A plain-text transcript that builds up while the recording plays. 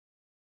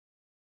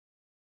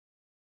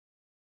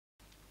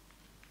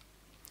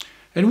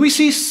And we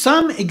see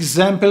some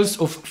examples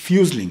of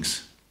fuse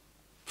links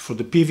for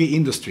the PV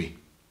industry.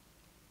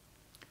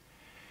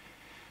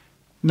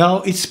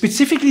 Now, it's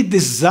specifically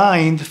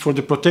designed for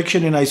the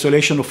protection and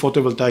isolation of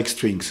photovoltaic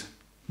strings,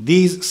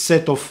 these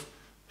set of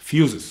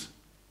fuses.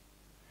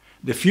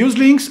 The fuse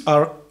links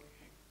are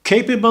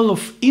capable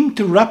of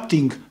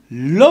interrupting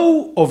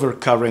low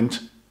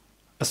overcurrent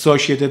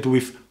associated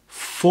with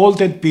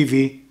faulted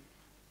PV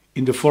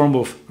in the form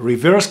of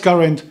reverse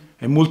current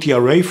and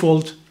multi-array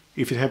fault,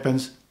 if it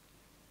happens.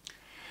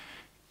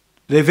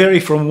 They vary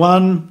from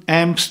 1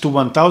 amps to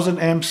 1000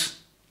 amps,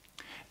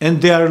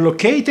 and they are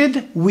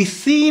located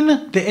within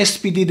the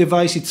SPD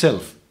device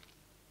itself.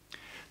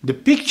 The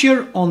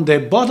picture on the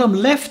bottom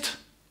left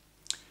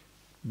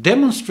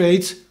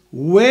demonstrates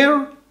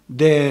where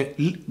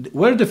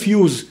the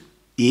fuse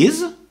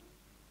is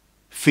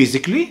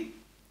physically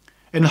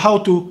and how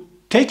to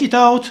take it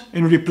out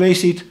and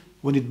replace it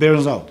when it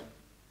burns out.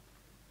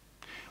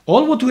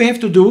 All what we have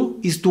to do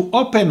is to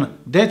open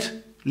that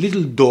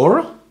little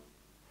door,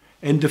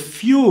 and the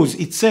fuse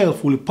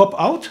itself will pop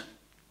out.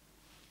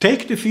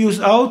 Take the fuse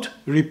out,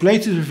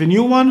 replace it with a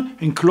new one,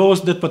 and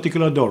close that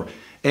particular door.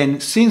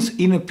 And since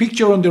in a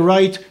picture on the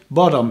right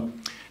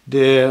bottom,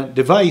 the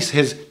device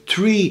has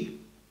 3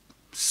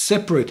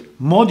 separate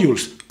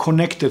modules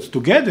connected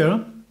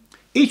together,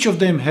 each of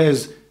them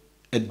has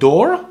a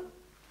door,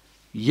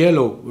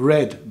 yellow,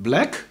 red,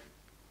 black.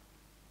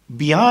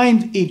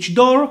 Behind each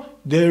door,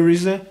 there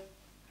is a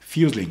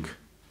fuse link.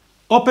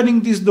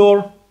 Opening this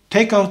door,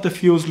 take out the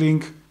fuse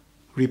link,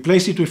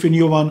 replace it with a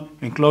new one,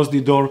 and close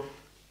the door.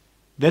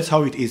 That's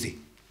how it's easy.